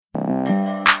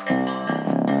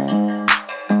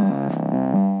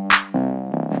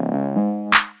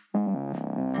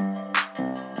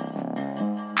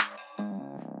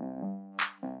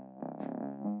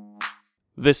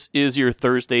This is your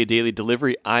Thursday Daily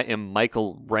Delivery. I am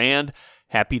Michael Rand.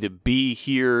 Happy to be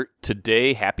here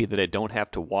today. Happy that I don't have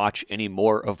to watch any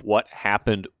more of what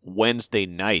happened Wednesday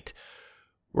night.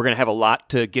 We're going to have a lot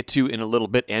to get to in a little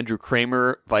bit. Andrew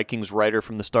Kramer, Vikings writer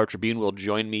from the Star Tribune, will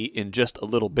join me in just a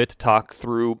little bit to talk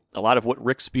through a lot of what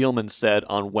Rick Spielman said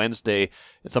on Wednesday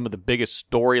and some of the biggest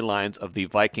storylines of the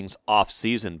Vikings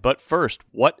offseason. But first,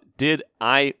 what did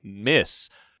I miss?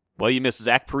 Well, you missed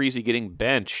Zach Parise getting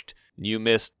benched. You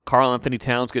missed Karl Anthony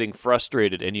Towns getting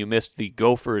frustrated, and you missed the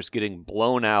Gophers getting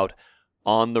blown out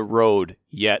on the road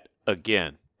yet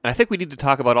again. And I think we need to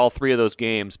talk about all three of those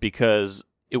games because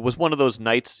it was one of those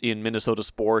nights in Minnesota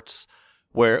sports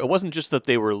where it wasn't just that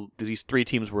these three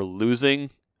teams were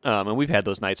losing, and we've had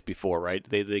those nights before, right?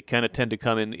 They kind of tend to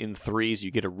come in threes.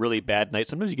 You get a really bad night.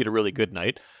 Sometimes you get a really good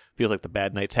night. Feels like the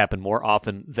bad nights happen more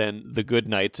often than the good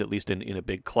nights, at least in a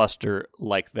big cluster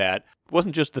like that. It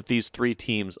wasn't just that these three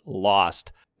teams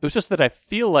lost. It was just that I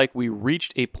feel like we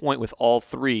reached a point with all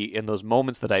three in those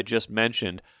moments that I just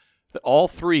mentioned, that all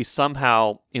three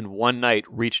somehow in one night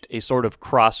reached a sort of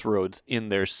crossroads in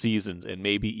their seasons and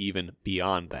maybe even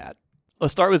beyond that.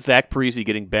 Let's start with Zach Parise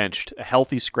getting benched, a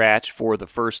healthy scratch for the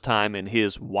first time in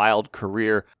his wild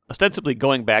career, ostensibly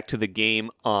going back to the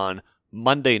game on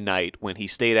Monday night when he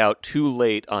stayed out too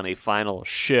late on a final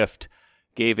shift,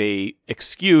 gave a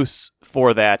excuse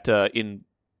for that in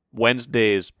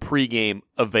Wednesday's pregame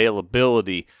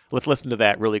availability. Let's listen to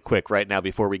that really quick right now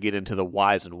before we get into the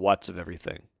whys and whats of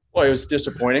everything. Well, it was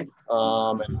disappointing,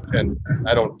 and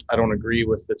I don't agree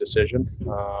with the decision.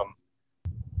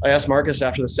 I asked Marcus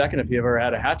after the second if he ever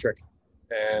had a hat trick,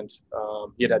 and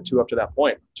he had two up to that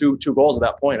point, two goals at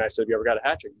that point. I said, "Have you ever got a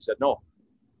hat trick?" He said, "No."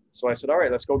 So I said, "All right,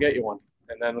 let's go get you one."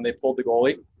 And then when they pulled the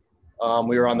goalie,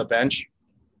 we were on the bench,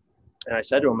 and I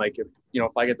said to him, like, if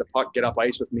I get the puck, get up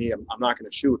ice with me. I'm not going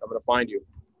to shoot. I'm going to find you.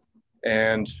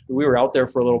 And we were out there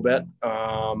for a little bit,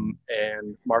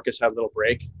 and Marcus had a little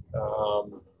break.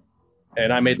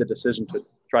 And I made the decision to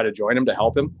try to join him to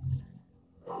help him.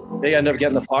 They ended up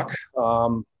getting the puck,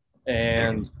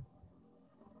 and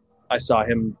I saw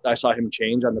him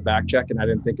change on the back check, and I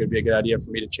didn't think it'd be a good idea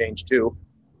for me to change too.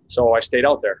 So I stayed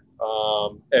out there,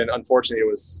 and unfortunately, it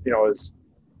was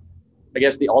I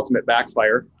guess the ultimate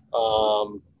backfire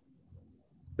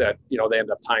that they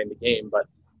ended up tying the game. But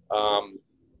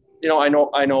I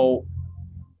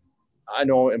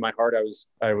know in my heart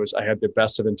I had the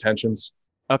best of intentions.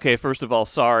 Okay, first of all,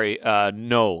 sorry.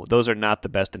 No, those are not the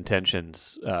best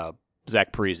intentions,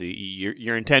 Zach Parise.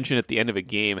 Your intention at the end of a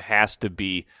game has to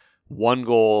be one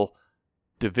goal,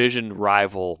 division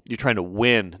rival. You're trying to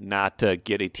win, not to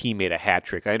get a teammate a hat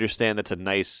trick. I understand that's a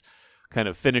nice kind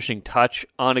of finishing touch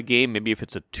on a game. Maybe if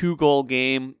it's a 2-goal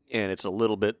game and it's a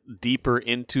little bit deeper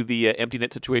into the empty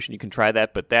net situation, you can try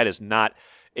that, but that is not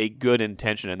a good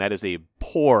intention, and that is a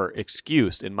poor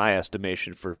excuse, in my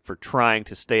estimation, for trying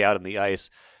to stay out on the ice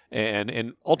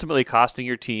and ultimately costing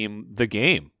your team the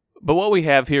game. But what we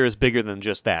have here is bigger than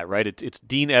just that, right? It's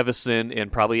Dean Evason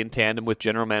and probably in tandem with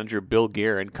general manager Bill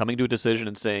Guerin coming to a decision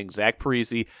and saying, Zach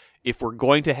Parise, if we're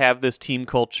going to have this team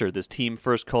culture, this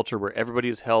team-first culture where everybody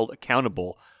is held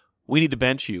accountable, we need to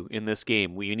bench you in this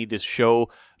game. We need to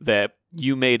show that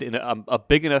you made a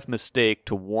big enough mistake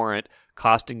to warrant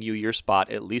costing you your spot,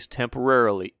 at least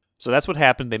temporarily. So that's what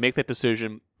happened. They make that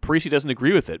decision. Parise doesn't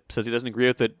agree with it, says he doesn't agree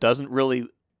with it, doesn't really,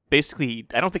 basically,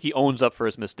 I don't think he owns up for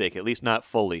his mistake, at least not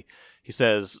fully. He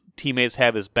says teammates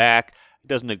have his back,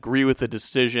 doesn't agree with the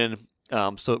decision.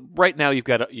 So right now you've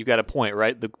got a point,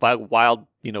 right? The Wild,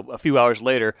 a few hours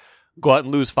later, go out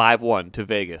and lose 5-1 to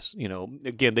Vegas.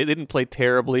 Again, they didn't play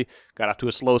terribly, got off to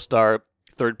a slow start.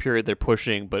 Third period, they're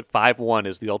pushing, but 5-1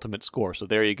 is the ultimate score. So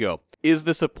there you go. Is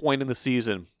this a point in the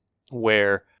season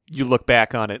where you look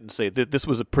back on it and say that this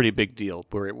was a pretty big deal,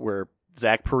 where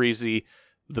Zach Parise,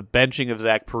 the benching of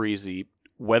Zach Parise,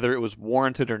 whether it was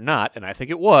warranted or not, and I think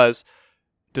it was,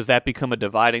 does that become a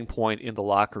dividing point in the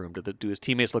locker room? Do his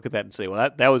teammates look at that and say, "Well,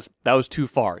 that was too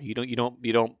far. You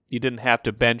didn't have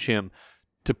to bench him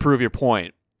to prove your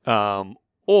point,"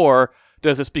 or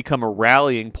does this become a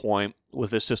rallying point? Was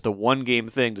this just a one-game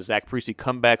thing? Does Zach Parise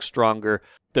come back stronger?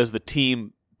 Does the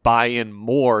team buy in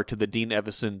more to the Dean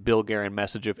Evason, Bill Guerin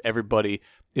message of everybody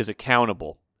is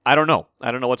accountable? I don't know.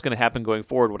 I don't know what's going to happen going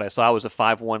forward. What I saw was a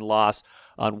 5-1 loss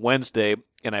on Wednesday,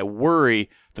 and I worry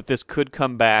that this could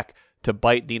come back to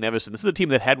bite Dean Evason. This is a team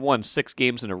that had won 6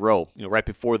 games in a row, right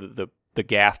before the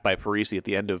gaffe by Parise at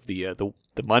the end of the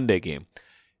Monday game.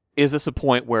 Is this a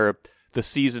point where the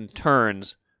season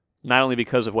turns not only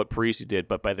because of what Parise did,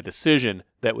 but by the decision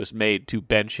that was made to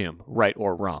bench him, right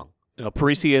or wrong?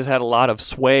 Parisi has had a lot of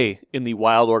sway in the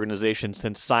Wild organization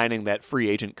since signing that free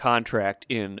agent contract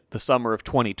in the summer of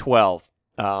 2012.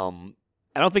 I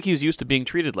don't think he's used to being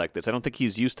treated like this. I don't think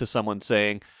he's used to someone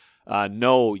saying,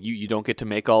 no, you don't get to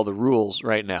make all the rules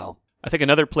right now. I think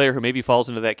another player who maybe falls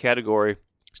into that category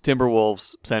is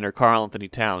Timberwolves center Karl-Anthony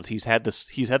Towns. He's had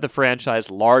the franchise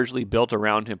largely built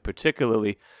around him,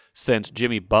 particularly since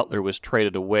Jimmy Butler was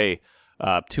traded away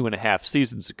 2.5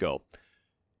 seasons ago.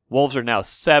 Wolves are now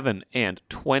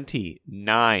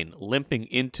 7-29, limping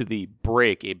into the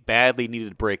break, a badly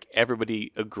needed break.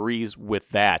 Everybody agrees with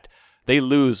that. They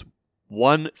lose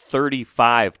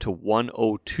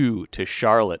 135-102 to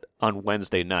Charlotte on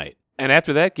Wednesday night. And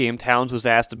after that game, Towns was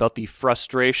asked about the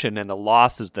frustration and the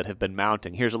losses that have been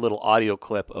mounting. Here's a little audio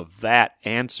clip of that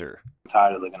answer. I'm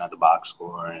tired of looking at the box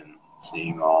score and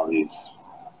seeing all these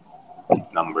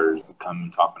numbers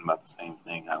come talking about the same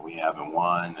thing, how we haven't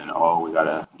won and we got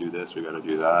to do this, we got to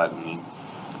do that. I mean,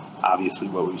 obviously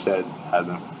what we've said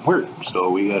hasn't worked, so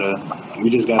we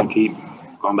just got to keep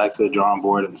going back to the drawing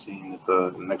board and seeing if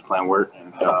the next plan works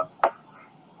and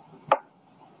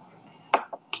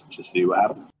just see what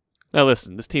happens. Now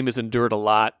listen, this team has endured a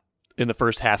lot in the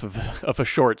first half of a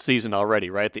short season already,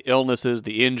 right? The illnesses,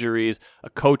 the injuries, a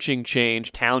coaching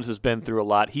change. Towns has been through a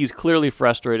lot. He's clearly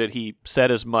frustrated. He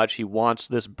said as much. He wants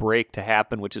this break to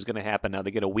happen, which is going to happen now. They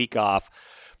get a week off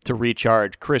to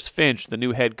recharge. Chris Finch, the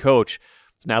new head coach,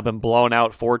 has now been blown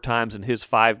out 4 times in his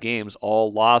 5 games,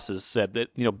 all losses, said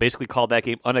that, basically called that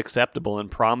game unacceptable and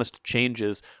promised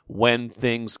changes when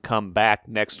things come back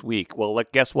next week. Well,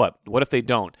 guess what? What if they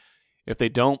don't? If they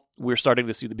don't, we're starting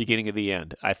to see the beginning of the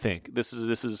end, I think. This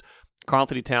is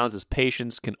Karl-Anthony Towns'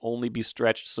 patience can only be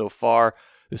stretched so far.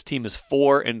 This team is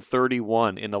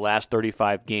 4-31 in the last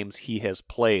 35 games he has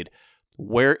played.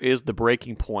 Where is the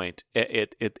breaking point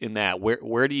in that?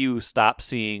 Where do you stop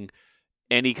seeing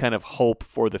any kind of hope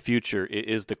for the future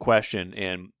is the question.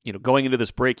 And, going into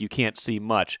this break, you can't see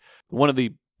much. One of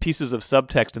the pieces of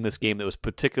subtext in this game that was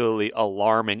particularly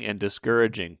alarming and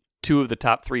discouraging, 2 of the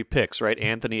top 3 picks, right?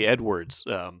 Anthony Edwards,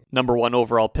 number 1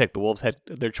 overall pick. The Wolves had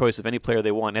their choice of any player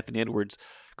they want. Anthony Edwards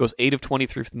goes 8 of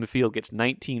 23 from the field, gets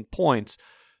 19 points,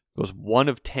 goes 1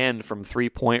 of 10 from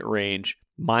 3-point range,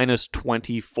 minus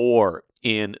 24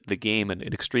 in the game. An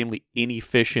extremely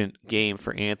inefficient game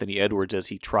for Anthony Edwards as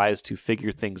he tries to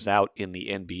figure things out in the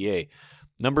NBA.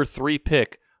 Number 3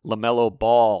 pick, LaMelo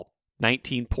Ball,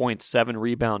 19 points, 7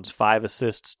 rebounds, 5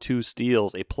 assists, 2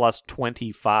 steals, a plus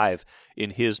 25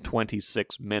 in his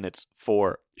 26 minutes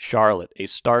for Charlotte. A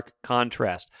stark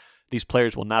contrast. These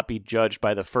players will not be judged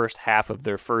by the first half of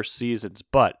their first seasons,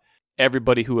 but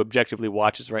everybody who objectively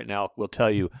watches right now will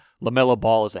tell you LaMelo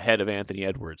Ball is ahead of Anthony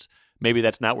Edwards. Maybe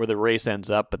that's not where the race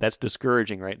ends up, but that's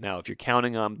discouraging right now. If you're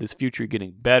counting on this future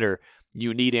getting better,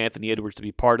 you need Anthony Edwards to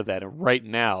be part of that. And right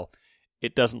now,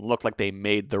 it doesn't look like they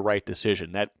made the right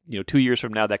decision. That 2 years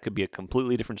from now, that could be a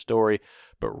completely different story.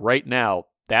 But right now,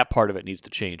 that part of it needs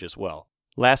to change as well.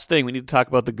 Last thing, we need to talk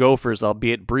about the Gophers,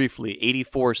 albeit briefly.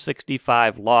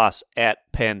 84-65 loss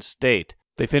at Penn State.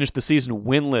 They finished the season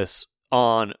winless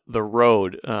on the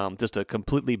road. Just a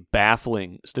completely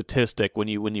baffling statistic when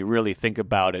you really think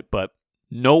about it. But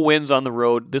no wins on the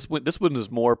road. This one is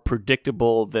more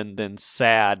predictable than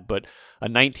sad. But a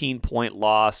 19-point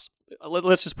loss.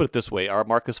 Let's just put it this way. Our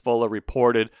Marcus Fola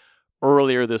reported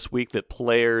earlier this week that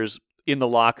players in the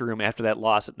locker room after that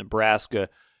loss at Nebraska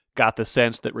got the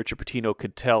sense that Richard Pitino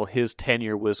could tell his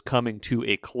tenure was coming to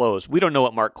a close. We don't know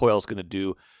what Mark Coyle's going to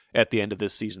do at the end of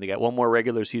this season. They got one more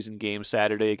regular season game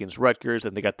Saturday against Rutgers,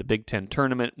 and they got the Big Ten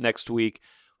tournament next week.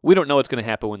 We don't know what's going to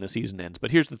happen when the season ends.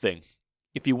 But here's the thing.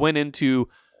 If you went into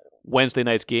Wednesday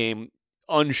night's game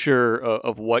unsure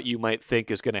of what you might think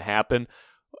is going to happen,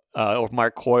 or if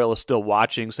Mark Coyle is still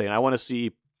watching, saying, I want to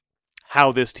see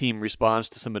how this team responds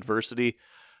to some adversity,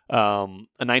 a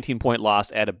 19-point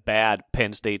loss at a bad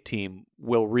Penn State team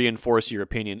will reinforce your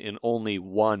opinion in only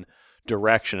one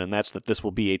direction, and that's that this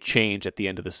will be a change at the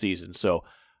end of the season. So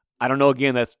I don't know,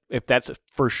 again, if that's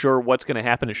for sure what's going to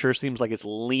happen. It sure seems like it's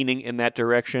leaning in that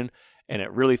direction, and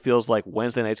it really feels like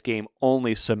Wednesday night's game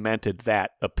only cemented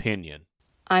that opinion.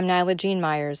 I'm Nyla Jean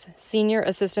Myers, Senior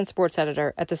Assistant Sports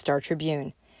Editor at the Star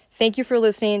Tribune. Thank you for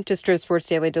listening to Strip Sports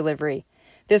Daily Delivery.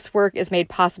 This work is made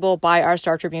possible by our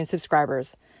Star Tribune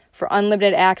subscribers. For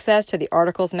unlimited access to the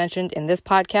articles mentioned in this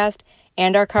podcast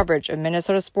and our coverage of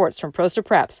Minnesota sports from pros to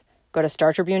preps, go to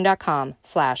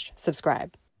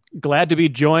startribune.com/subscribe. Glad to be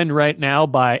joined right now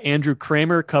by Andrew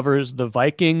Kramer, covers the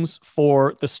Vikings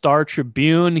for the Star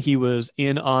Tribune. He was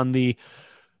in on the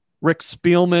Rick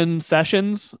Spielman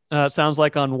sessions, it sounds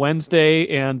like on Wednesday,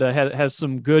 and has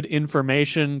some good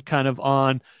information kind of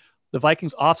on the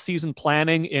Vikings off-season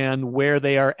planning and where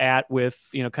they are at with,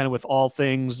 kind of with all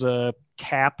things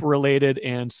cap related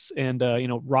and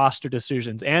roster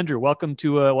decisions. Andrew, welcome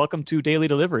to Daily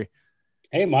Delivery.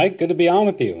 Hey, Mike, good to be on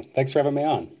with you. Thanks for having me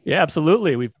on. Yeah,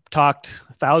 absolutely. We've talked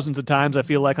thousands of times, I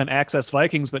feel like, on Access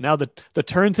Vikings, but now the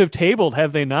turns have tabled,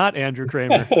 have they not, Andrew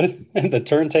Kramer? The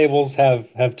turntables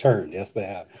have turned. Yes, they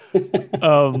have.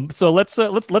 So let's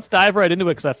dive right into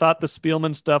it, because I thought the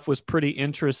Spielman stuff was pretty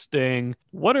interesting.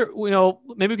 What are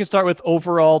maybe we can start with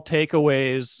overall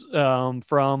takeaways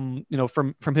from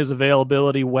his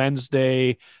availability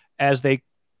Wednesday as they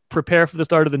prepare for the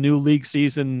start of the new league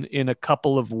season in a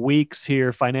couple of weeks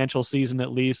here, financial season at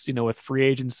least, with free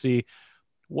agency.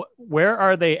 Where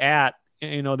are they at?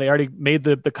 They already made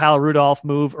the Kyle Rudolph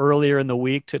move earlier in the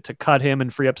week to cut him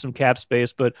and free up some cap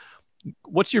space, but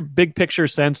what's your big picture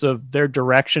sense of their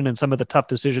direction and some of the tough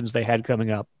decisions they had coming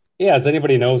up? Yeah, as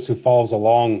anybody knows who follows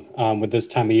along with this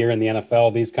time of year in the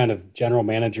NFL, these kind of general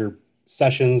manager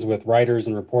sessions with writers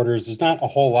and reporters, there's not a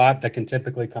whole lot that can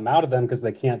typically come out of them because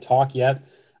they can't talk yet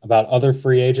about other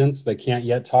free agents. They can't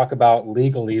yet talk about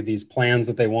legally these plans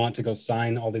that they want to go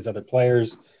sign all these other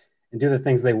players and do the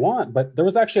things they want. But there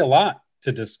was actually a lot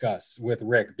to discuss with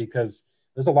Rick because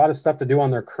there's a lot of stuff to do on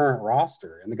their current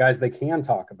roster and the guys they can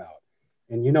talk about.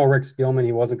 And Rick Spielman,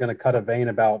 he wasn't going to cut a vein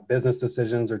about business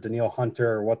decisions or Danielle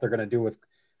Hunter or what they're going to do with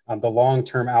the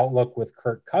long-term outlook with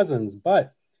Kirk Cousins.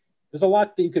 But there's a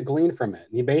lot that you could glean from it.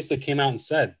 And he basically came out and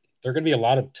said there are going to be a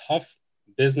lot of tough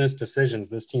business decisions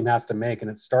this team has to make.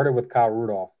 And it started with Kyle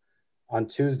Rudolph on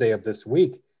Tuesday of this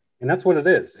week. And that's what it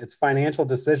is. It's financial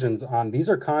decisions on these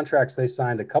are contracts they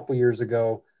signed a couple years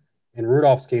ago. In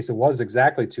Rudolph's case, it was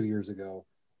exactly 2 years ago,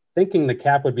 thinking the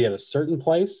cap would be at a certain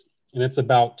place. And it's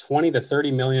about 20 to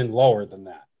 30 million lower than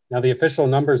that. Now, the official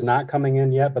number is not coming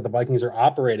in yet, but the Vikings are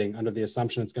operating under the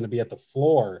assumption it's going to be at the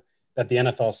floor that the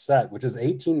NFL set, which is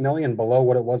 18 million below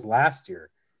what it was last year.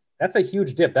 That's a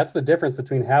huge dip. That's the difference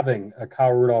between having a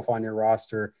Kyle Rudolph on your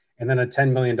roster and then a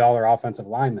 $10 million offensive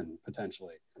lineman,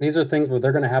 potentially. These are things where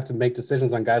they're going to have to make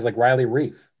decisions on guys like Riley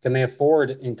Reiff. Can they afford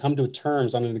and come to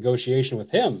terms on a negotiation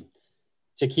with him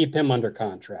to keep him under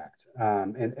contract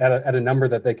and at a number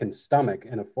that they can stomach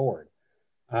and afford?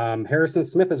 Harrison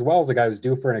Smith as well is a guy who's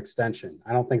due for an extension.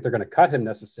 I don't think they're going to cut him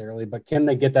necessarily, but can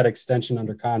they get that extension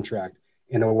under contract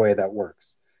in a way that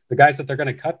works? The guys that they're going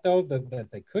to cut, though, that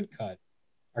they could cut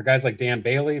are guys like Dan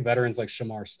Bailey, veterans like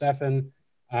Shamar Stephen,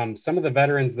 some of the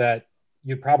veterans that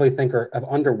you probably think have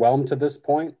underwhelmed to this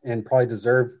point and probably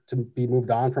deserve to be moved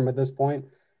on from at this point.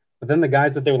 But then the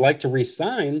guys that they would like to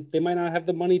re-sign, they might not have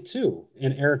the money too.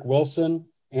 And Eric Wilson,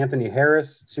 Anthony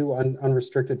Harris, two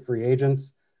unrestricted free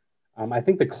agents. I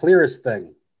think the clearest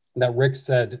thing that Rick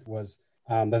said was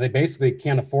that they basically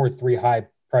can't afford three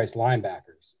high-priced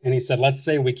linebackers. And he said, let's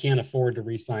say we can't afford to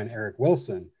re-sign Eric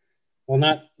Wilson.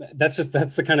 Well, that's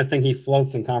the kind of thing he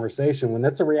floats in conversation when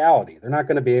that's a reality. They're not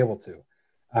going to be able to.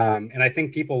 And I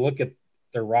think people look at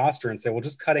their roster and say, well,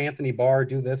 just cut Anthony Barr,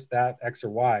 do this, that, X or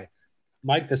Y.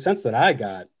 Mike, the sense that I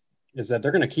got is that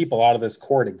they're going to keep a lot of this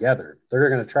core together. They're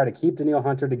going to try to keep Danielle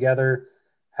Hunter together,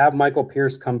 have Michael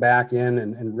Pierce come back in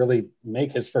and really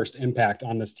make his first impact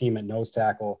on this team at nose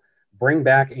tackle, bring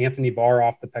back Anthony Barr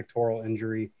off the pectoral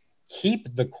injury,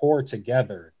 keep the core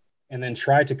together, and then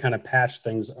try to kind of patch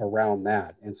things around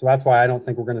that. And so that's why I don't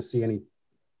think we're going to see any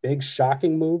big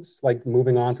shocking moves like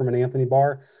moving on from an Anthony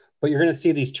Barr, but you're going to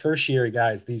see these tertiary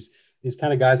guys, these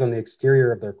kind of guys on the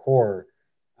exterior of their core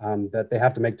that they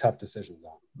have to make tough decisions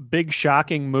on. Big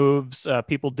shocking moves.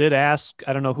 People did ask,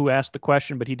 I don't know who asked the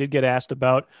question, but he did get asked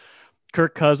about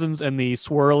Kirk Cousins and the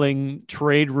swirling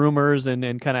trade rumors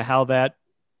and kind of how that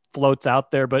floats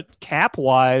out there. But cap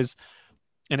wise,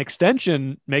 an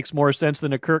extension makes more sense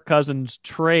than a Kirk Cousins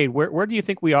trade. Where do you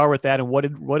think we are with that? And what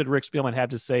did Rick Spielman have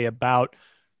to say about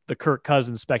the Kirk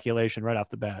Cousins speculation right off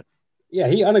the bat? Yeah,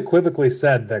 he unequivocally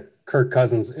said that Kirk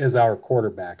Cousins is our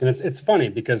quarterback. And it's funny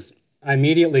because I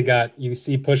immediately you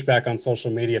see pushback on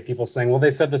social media, people saying, well, they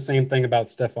said the same thing about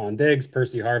Stephon Diggs,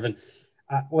 Percy Harvin.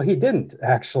 Well, he didn't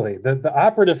actually. The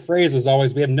operative phrase was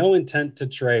always, we have no intent to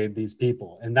trade these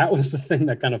people. And that was the thing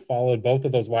that kind of followed both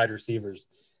of those wide receivers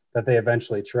that they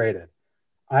eventually traded.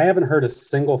 I haven't heard a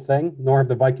single thing, nor have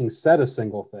the Vikings said a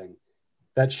single thing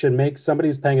that should make somebody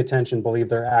who's paying attention believe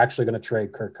they're actually going to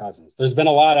trade Kirk Cousins. There's been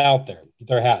a lot out there.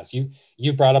 There has.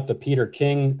 You brought up the Peter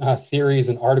King theories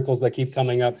and articles that keep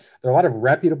coming up. There are a lot of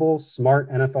reputable, smart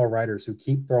NFL writers who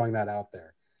keep throwing that out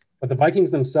there. But the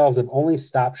Vikings themselves have only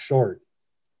stopped short,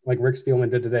 like Rick Spielman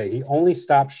did today. He only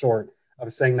stopped short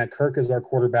of saying that Kirk is our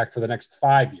quarterback for the next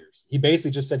 5 years. He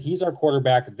basically just said he's our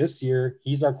quarterback this year.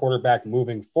 He's our quarterback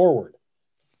moving forward.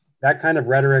 That kind of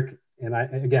rhetoric And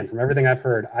again, from everything I've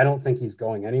heard, I don't think he's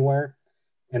going anywhere.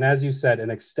 And as you said,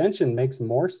 an extension makes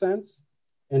more sense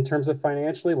in terms of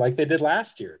financially, like they did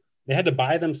last year. They had to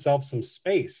buy themselves some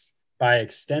space by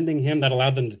extending him. That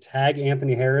allowed them to tag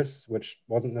Anthony Harris, which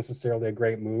wasn't necessarily a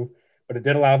great move, but it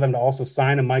did allow them to also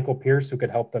sign a Michael Pierce who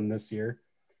could help them this year.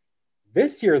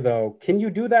 This year, though, can you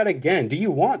do that again? Do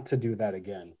you want to do that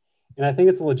again? And I think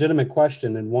it's a legitimate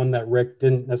question, and one that Rick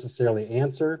didn't necessarily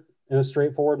answer in a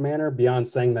straightforward manner beyond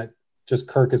saying that just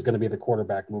Kirk is going to be the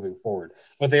quarterback moving forward.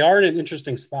 But they are in an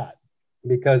interesting spot,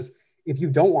 because if you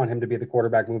don't want him to be the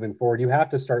quarterback moving forward, you have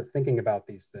to start thinking about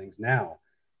these things now.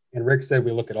 And Rick said,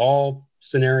 we look at all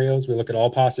scenarios, we look at all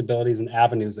possibilities and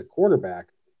avenues at quarterback.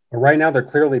 But right now they're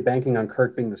clearly banking on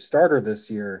Kirk being the starter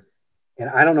this year. And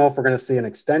I don't know if we're going to see an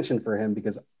extension for him,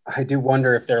 because I do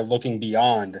wonder if they're looking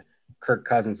beyond Kirk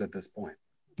Cousins at this point.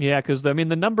 Yeah, because the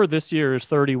number this year is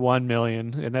 $31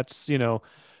 million, and that's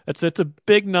it's a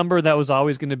big number that was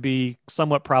always going to be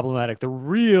somewhat problematic. The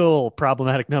real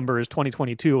problematic number is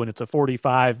 2022, and it's a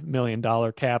 $45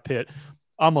 million cap hit.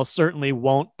 Almost certainly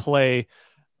won't play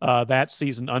that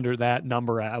season under that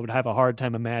number. I would have a hard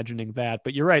time imagining that.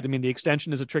 But you're right. I mean, the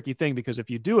extension is a tricky thing, because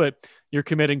if you do it, you're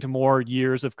committing to more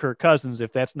years of Kirk Cousins.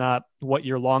 If that's not what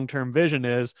your long-term vision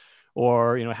is,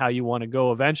 or how you want to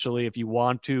go eventually, if you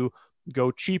want to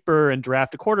go cheaper and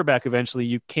draft a quarterback eventually,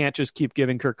 you can't just keep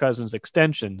giving Kirk Cousins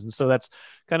extensions. And so that's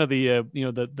kind of the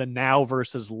the now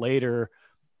versus later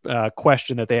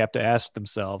question that they have to ask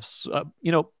themselves.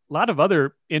 A lot of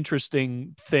other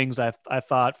interesting things I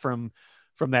thought from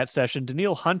that session.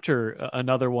 Danielle Hunter,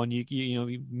 another one.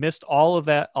 You missed all of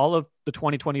the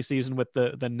 2020 season with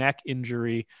the neck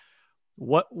injury.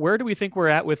 Where do we think we're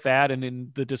at with that, and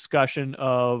in the discussion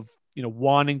of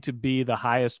wanting to be the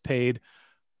highest paid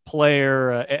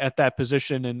player at that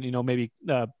position, and maybe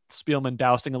Spielman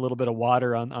dousing a little bit of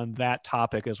water on that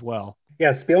topic as well? Yeah,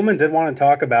 Spielman did want to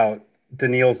talk about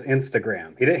Daniil's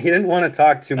Instagram. He didn't want to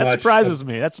talk too much. That surprises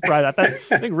me. That's surprising.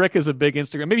 I think Rick is a big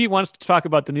Instagram. Maybe he wants to talk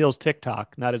about Daniil's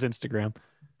TikTok, not his Instagram.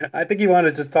 I think he wanted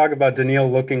to just talk about Daniil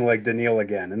looking like Daniil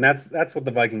again, and that's what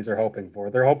the Vikings are hoping for.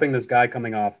 They're hoping this guy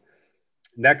coming off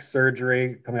neck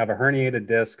surgery, coming off a herniated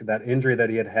disc, that injury that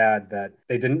he had that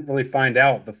they didn't really find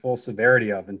out the full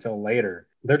severity of until later.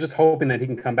 They're just hoping that he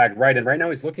can come back right. And right now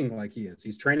he's looking like he is.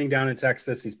 He's training down in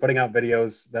Texas. He's putting out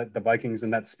videos that the Vikings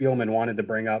and that Spielman wanted to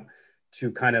bring up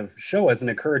to kind of show as an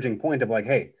encouraging point of like,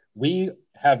 hey, we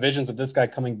have visions of this guy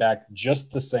coming back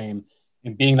just the same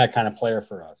and being that kind of player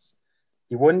for us.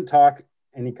 He wouldn't talk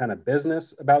any kind of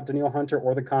business about Danielle Hunter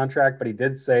or the contract, but he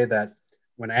did say that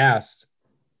when asked,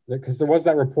 because there was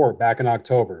that report back in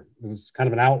October. It was kind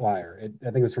of an outlier. I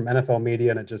think it was from NFL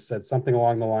Media, and it just said something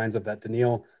along the lines of that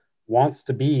Daniil wants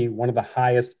to be one of the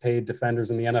highest paid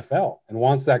defenders in the NFL and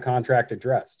wants that contract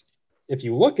addressed. If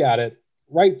you look at it,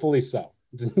 rightfully so.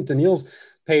 Daniil's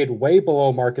paid way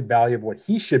below market value of what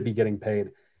he should be getting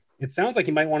paid. It sounds like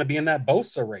he might want to be in that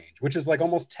Bosa range, which is like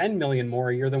almost $10 million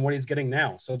more a year than what he's getting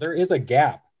now. So there is a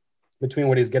gap between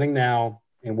what he's getting now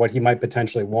and what he might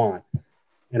potentially want.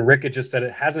 And Rick had just said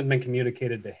it hasn't been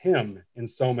communicated to him in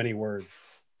so many words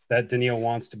that Daniil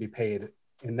wants to be paid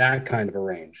in that kind of a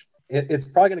range. It's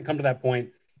probably going to come to that point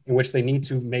in which they need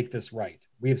to make this right.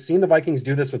 We have seen the Vikings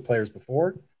do this with players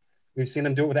before. We've seen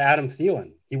them do it with Adam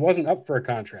Thielen. He wasn't up for a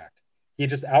contract. He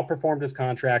just outperformed his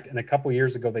contract. And a couple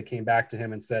years ago, they came back to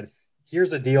him and said,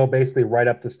 here's a deal basically right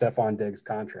up to Stephon Diggs'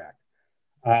 contract.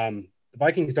 The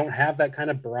Vikings don't have that kind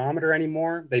of barometer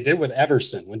anymore. They did with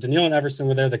Everson. When Daniil and Everson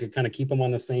were there, they could kind of keep them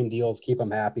on the same deals, keep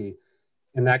them happy.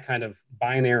 And that kind of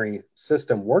binary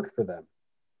system worked for them.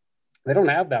 They don't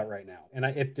have that right now. And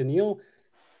if Daniil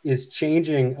is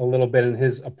changing a little bit in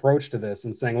his approach to this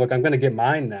and saying, look, I'm going to get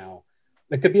mine now,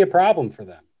 that could be a problem for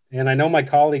them. And I know my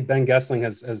colleague Ben Gessling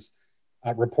has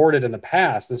reported in the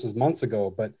past, this was months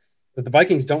ago, but that the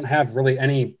Vikings don't have really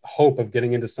any hope of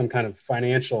getting into some kind of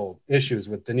financial issues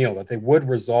with Daniil, that they would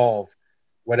resolve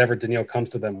whatever Daniil comes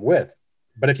to them with.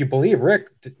 But if you believe Rick,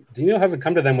 Daniil hasn't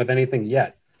come to them with anything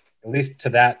yet, at least to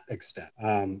that extent.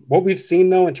 What we've seen,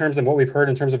 though, in terms of what we've heard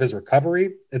in terms of his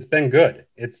recovery, it's been good.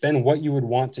 It's been what you would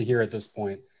want to hear at this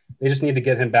point. They just need to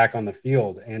get him back on the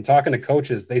field. And talking to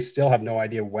coaches, they still have no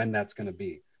idea when that's going to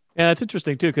be. Yeah, it's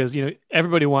interesting, too, because,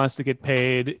 everybody wants to get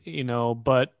paid,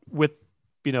 but with,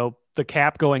 the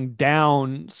cap going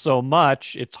down so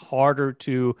much, it's harder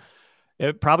to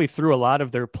it probably threw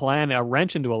a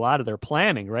wrench into a lot of their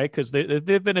planning, right? Because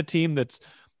they've been a team that's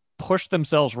pushed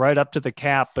themselves right up to the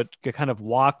cap, but kind of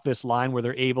walk this line where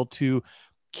they're able to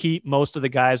keep most of the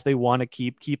guys they want to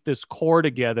keep this core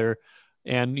together.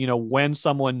 And, when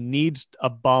someone needs a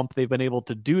bump, they've been able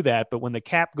to do that. But when the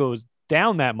cap goes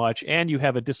down that much and you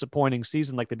have a disappointing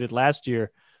season like they did last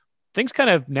year, things kind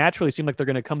of naturally seem like they're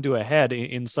going to come to a head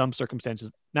in some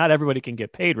circumstances. Not everybody can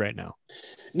get paid right now.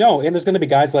 No, and there's going to be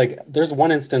guys like, there's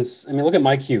one instance, I mean, look at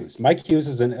Mike Hughes. Mike Hughes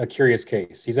is a curious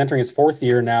case. He's entering his 4th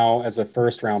year now as a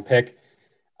first-round pick.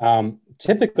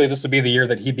 Typically, this would be the year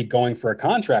that he'd be going for a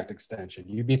contract extension.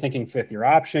 You'd be thinking 5th-year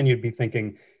option. You'd be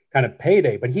thinking kind of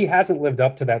payday, but he hasn't lived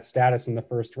up to that status in the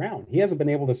first round. He hasn't been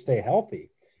able to stay healthy.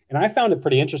 And I found it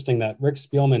pretty interesting that Rick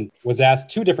Spielman was asked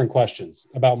 2 different questions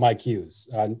about Mike Hughes,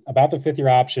 about the 5th-year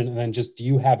option, and then just, do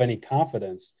you have any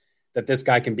confidence that this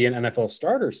guy can be an NFL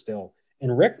starter still?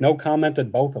 And Rick no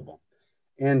commented both of them.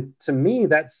 And to me,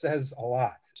 that says a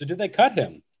lot. So do they cut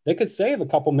him? They could save a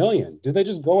couple million. Do they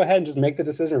just go ahead and just make the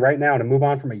decision right now to move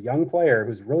on from a young player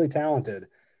who's really talented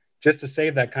just to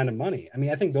save that kind of money? I mean,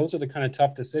 I think those are the kind of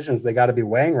tough decisions they got to be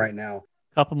weighing right now.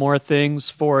 Couple more things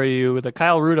for you. The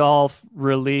Kyle Rudolph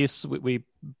release, we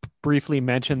briefly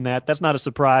mentioned that. That's not a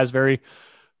surprise. Very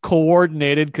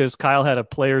coordinated because Kyle had a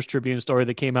Players Tribune story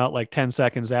that came out like 10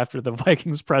 seconds after the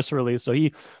Vikings press release. So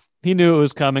he knew it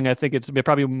was coming. I think it's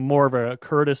probably more of a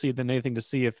courtesy than anything to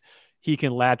see if he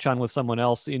can latch on with someone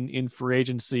else in free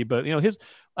agency. But,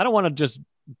 I don't want to just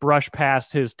brush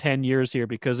past his 10 years here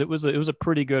because it was a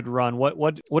pretty good run.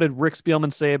 What did Rick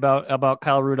Spielman say about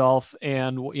Kyle Rudolph,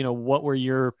 and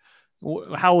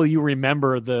how will you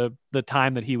remember the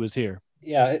time that he was here?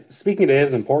 Yeah, speaking to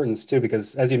his importance too,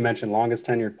 because as you mentioned, longest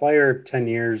tenured player, 10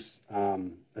 years,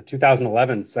 a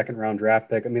 2011 second-round draft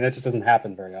pick. I mean, that just doesn't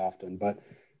happen very often. But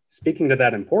speaking to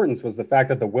that importance was the fact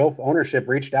that the Wilf ownership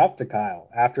reached out to Kyle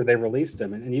after they released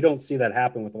him, and you don't see that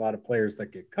happen with a lot of players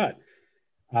that get cut.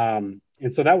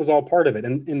 And so that was all part of it.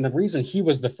 And the reason he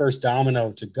was the first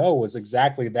domino to go was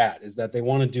exactly that, is that they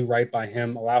want to do right by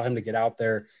him, allow him to get out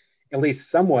there at least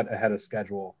somewhat ahead of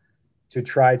schedule to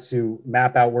try to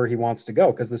map out where he wants to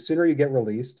go. Because the sooner you get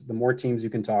released, the more teams you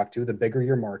can talk to, the bigger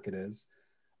your market is,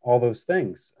 all those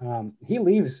things. He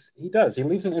leaves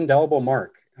an indelible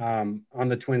mark on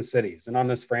the Twin Cities and on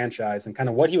this franchise, and kind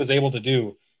of what he was able to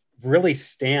do really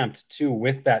stamped too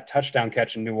with that touchdown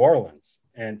catch in New Orleans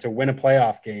and to win a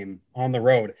playoff game on the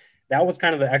road. That was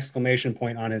kind of the exclamation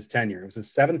point on his tenure. It was his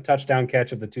 7th touchdown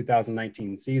catch of the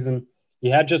 2019 season. He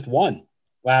had just one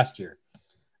last year.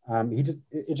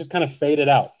 It just kind of faded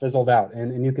out, fizzled out.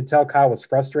 And you could tell Kyle was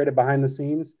frustrated behind the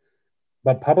scenes,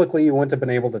 but publicly you wouldn't have been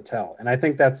able to tell. And I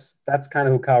think that's kind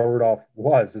of who Kyle Rudolph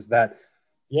was, is that,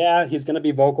 yeah, he's going to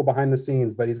be vocal behind the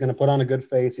scenes, but he's going to put on a good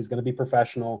face. He's going to be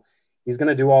professional. He's going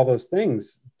to do all those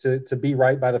things to be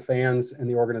right by the fans and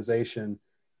the organization.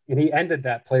 And he ended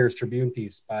that Players Tribune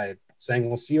piece by saying,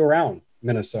 we'll see you around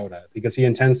Minnesota, because he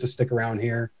intends to stick around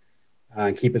here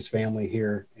and keep his family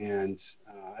here. And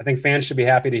I think fans should be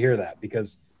happy to hear that,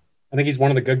 because I think he's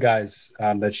one of the good guys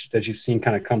that you've seen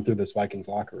kind of come through this Vikings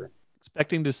locker room.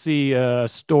 Expecting to see a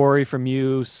story from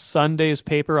you, Sunday's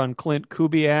paper on Klint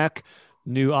Kubiak,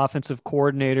 new offensive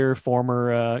coordinator,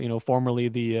 formerly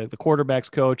the quarterbacks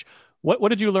coach. What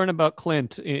did you learn about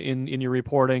Klint in your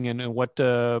reporting, and what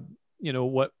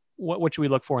should we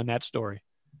look for in that story?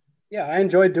 Yeah, I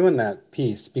enjoyed doing that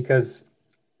piece because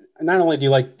not only do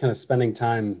you like kind of spending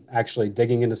time actually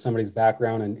digging into somebody's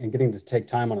background and getting to take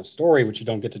time on a story, which you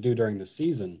don't get to do during the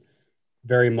season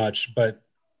very much, but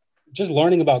just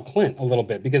learning about Klint a little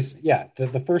bit, because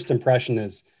the first impression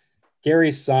is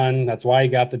Gary's son. That's why he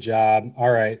got the job. All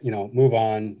right, move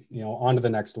on, on to the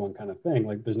next one kind of thing.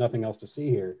 Like there's nothing else to see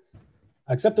here.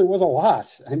 Except there was a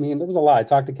lot. I mean, there was a lot. I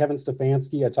talked to Kevin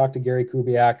Stefanski. I talked to Gary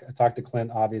Kubiak. I talked to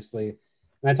Klint, obviously.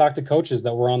 And I talked to coaches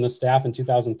that were on the staff in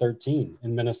 2013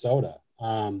 in Minnesota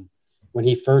when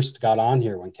he first got on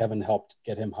here, when Kevin helped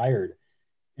get him hired.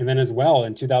 And then as well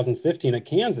in 2015 at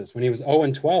Kansas, when he was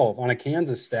 0-12 on a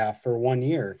Kansas staff for 1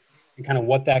 year, and kind of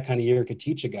what that kind of year could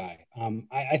teach a guy.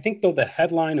 I think, though, the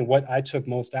headline and what I took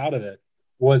most out of it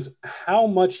was how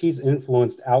much he's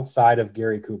influenced outside of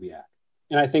Gary Kubiak.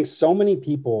 And I think so many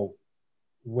people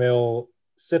will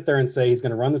sit there and say he's going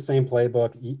to run the same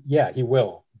playbook. Yeah, he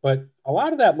will. But a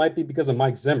lot of that might be because of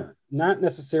Mike Zimmer, not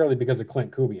necessarily because of Klint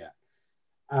Kubiak.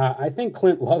 I think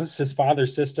Klint loves his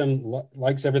father's system,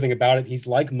 likes everything about it. He's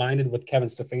like-minded with Kevin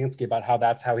Stefanski about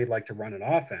that's how he'd like to run an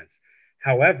offense.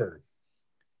 However,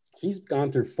 he's gone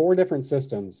through 4 different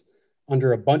systems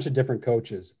under a bunch of different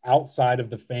coaches outside of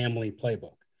the family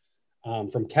playbook,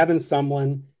 from Kevin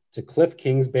Sumlin to Cliff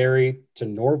Kingsbury, to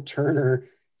Norv Turner,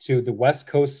 to the West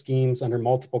Coast schemes under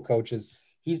multiple coaches.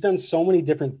 He's done so many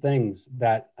different things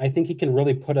that I think he can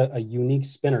really put a unique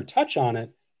spin or touch on it,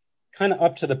 kind of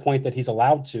up to the point that he's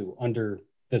allowed to under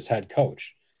this head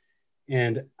coach.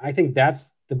 And I think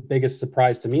that's the biggest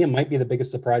surprise to me. It might be the biggest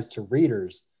surprise to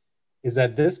readers, is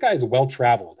that this guy is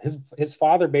well-traveled. His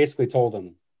father basically told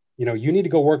him, you need to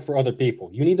go work for other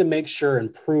people. You need to make sure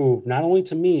and prove not only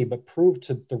to me, but prove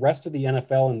to the rest of the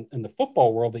NFL and the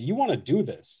football world that you want to do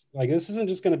this. Like, this isn't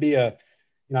just going to be I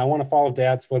want to follow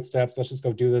dad's footsteps. Let's just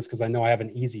go do this because I know I have an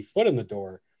easy foot in the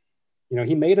door.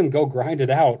 He made him go grind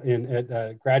it out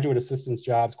at graduate assistance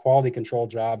jobs, quality control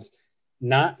jobs,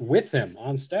 not with him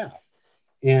on staff.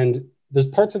 And there's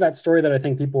parts of that story that I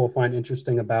think people will find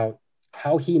interesting about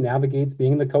how he navigates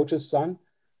being the coach's son.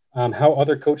 How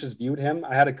other coaches viewed him.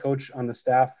 I had a coach on the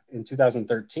staff in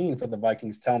 2013 for the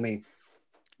Vikings tell me,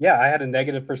 yeah, I had a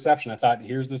negative perception. I thought,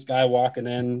 here's this guy walking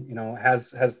in,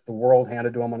 has the world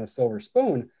handed to him on a silver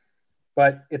spoon.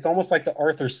 But it's almost like the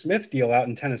Arthur Smith deal out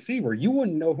in Tennessee, where you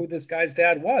wouldn't know who this guy's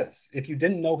dad was if you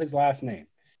didn't know his last name.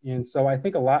 And so I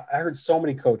think I heard so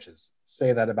many coaches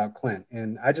say that about Clint.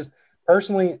 And I just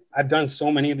personally, I've done so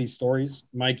many of these stories.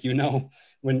 Mike,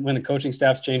 when the coaching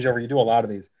staffs change over, you do a lot of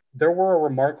these. There were a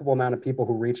remarkable amount of people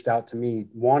who reached out to me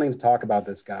wanting to talk about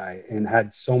this guy and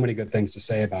had so many good things to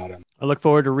say about him. I look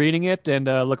forward to reading it and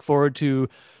look forward to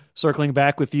circling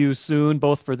back with you soon,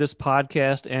 both for this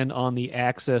podcast and on the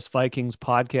Access Vikings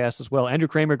podcast as well. Andrew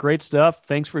Kramer, great stuff.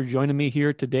 Thanks for joining me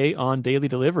here today on Daily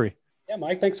Delivery. Yeah,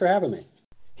 Mike, thanks for having me.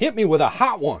 Hit me with a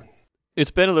hot one. It's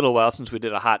been a little while since we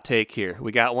did a hot take here.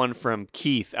 We got one from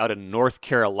Keith out in North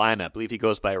Carolina. I believe he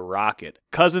goes by Rocket.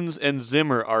 Cousins and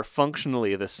Zimmer are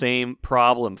functionally the same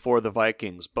problem for the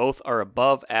Vikings. Both are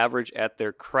above average at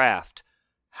their craft.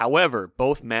 However,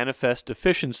 both manifest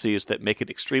deficiencies that make it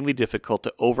extremely difficult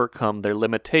to overcome their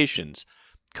limitations.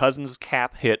 Cousins'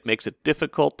 cap hit makes it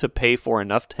difficult to pay for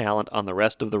enough talent on the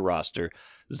rest of the roster.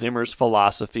 Zimmer's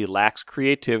philosophy lacks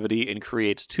creativity and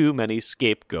creates too many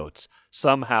scapegoats.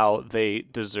 Somehow they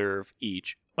deserve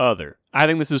each other. I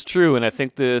think this is true, and I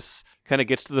think this kind of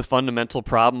gets to the fundamental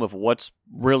problem of what's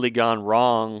really gone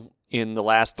wrong in the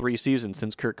last 3 seasons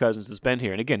since Kirk Cousins has been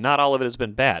here. And again, not all of it has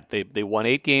been bad. They won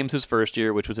 8 games his first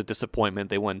year, which was a disappointment.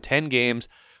 They won 10 games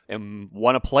and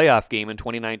won a playoff game in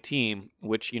 2019,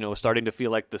 which, is starting to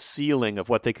feel like the ceiling of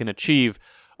what they can achieve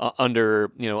under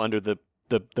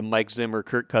the Mike Zimmer,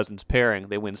 Kirk Cousins pairing.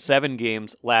 They win 7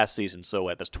 games last season. So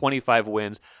that's 25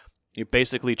 wins. You're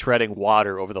basically treading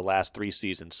water over the last 3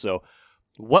 seasons. So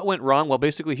what went wrong? Well,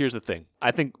 basically, here's the thing.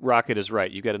 I think Rocket is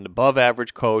right. You've got an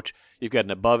above-average coach. You've got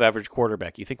an above-average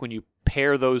quarterback. You think when you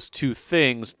pair those two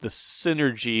things, the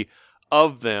synergy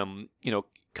of them,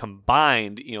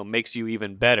 combined, makes you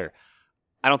even better.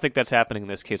 I don't think that's happening in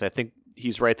this case. I think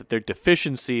he's right that their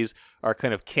deficiencies are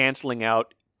kind of canceling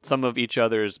out some of each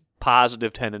other's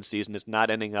positive tendencies, and it's not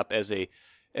ending up as a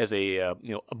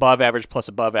above average plus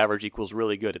above average equals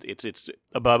really good. It's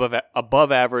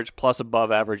above average plus above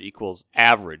average equals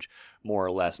average, more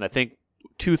or less. And I think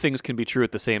two things can be true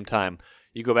at the same time.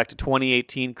 You go back to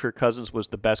 2018, Kirk Cousins was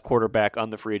the best quarterback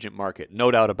on the free agent market.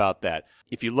 No doubt about that.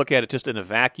 If you look at it just in a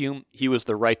vacuum, he was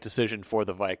the right decision for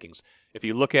the Vikings. If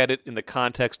you look at it in the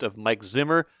context of Mike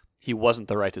Zimmer, he wasn't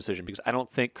the right decision because I don't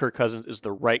think Kirk Cousins is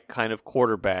the right kind of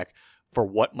quarterback for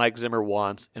what Mike Zimmer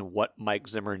wants and what Mike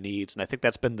Zimmer needs. And I think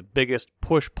that's been the biggest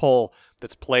push-pull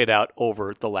that's played out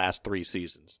over the last 3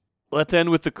 seasons. Let's end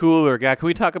with the cooler guy. Can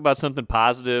we talk about something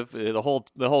positive? The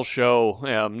whole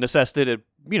show, necessitated,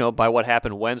 by what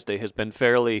happened Wednesday, has been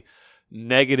fairly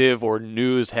negative or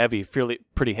news heavy,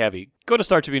 pretty heavy. Go to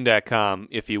StarTribune.com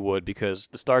if you would, because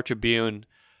the Star Tribune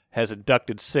has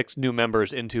inducted 6 new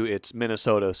members into its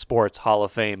Minnesota Sports Hall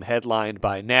of Fame, headlined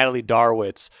by Natalie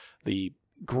Darwitz, the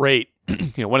great,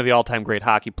 one of the all-time great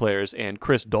hockey players, and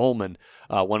Chris Dolman,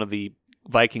 one of the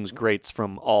Vikings greats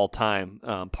from all time.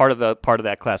 Part of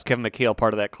that class. Kevin McHale,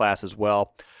 part of that class as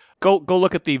well. Go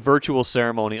look at the virtual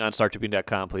ceremony on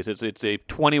StarTribune.com, please. It's a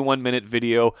 21-minute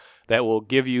video that will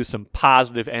give you some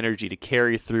positive energy to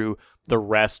carry through the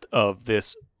rest of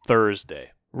this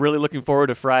Thursday. Really looking forward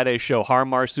to Friday's show.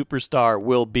 Harmar Superstar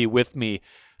will be with me.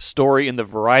 Story in the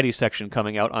variety section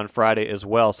coming out on Friday as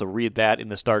well, so read that in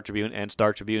the Star Tribune and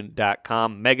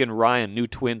StarTribune.com. Megan Ryan, new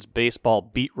Twins baseball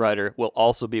beat writer, will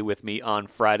also be with me on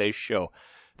Friday's show.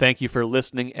 Thank you for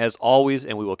listening as always,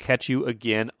 and we will catch you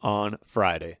again on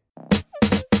Friday.